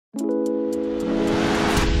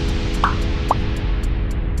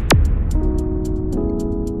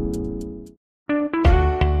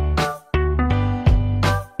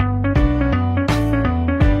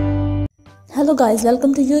Hello guys,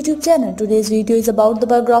 welcome to YouTube channel. Today's video is about the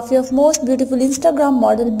biography of most beautiful Instagram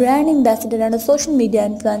model, brand ambassador and a social media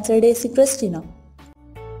influencer Daisy Christina.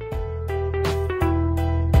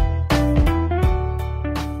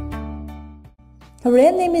 Her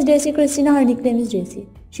real name is Daisy Christina, her nickname is Daisy.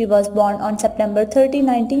 She was born on September 30,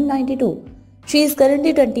 1992. She is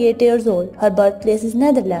currently 28 years old. Her birthplace is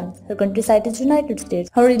Netherlands. Her country site is United States.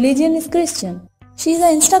 Her religion is Christian. She is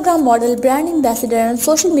an Instagram model, brand ambassador and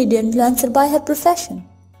social media influencer by her profession.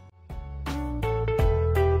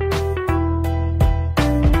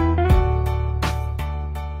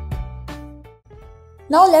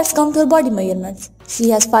 Now let's come to her body measurements.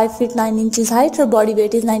 She has 5 feet 9 inches height, her body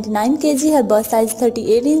weight is 99 kg, her bust size is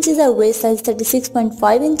 38 inches, her waist size is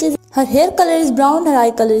 36.5 inches, her hair color is brown, her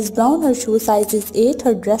eye color is brown, her shoe size is 8,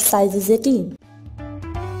 her dress size is 18.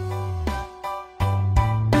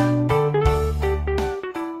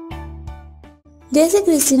 Daisy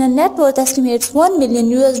Christina net worth estimates $1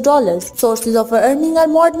 million. Sources of her earning are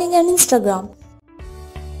modeling and Instagram.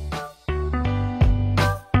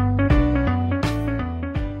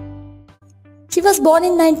 She was born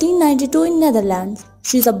in 1992 in Netherlands.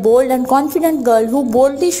 She is a bold and confident girl who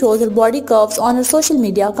boldly shows her body curves on her social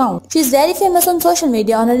media account. She is very famous on social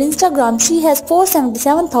media. On her Instagram, she has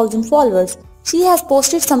 477,000 followers. She has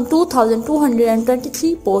posted some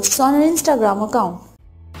 2,223 posts on her Instagram account.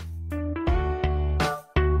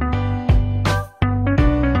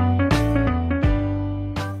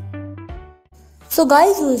 So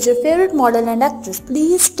guys, who is your favorite model and actress?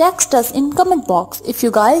 Please text us in comment box. If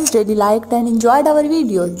you guys really liked and enjoyed our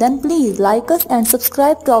videos, then please like us and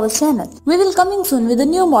subscribe to our channel. We will coming soon with a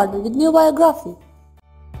new model with new biography.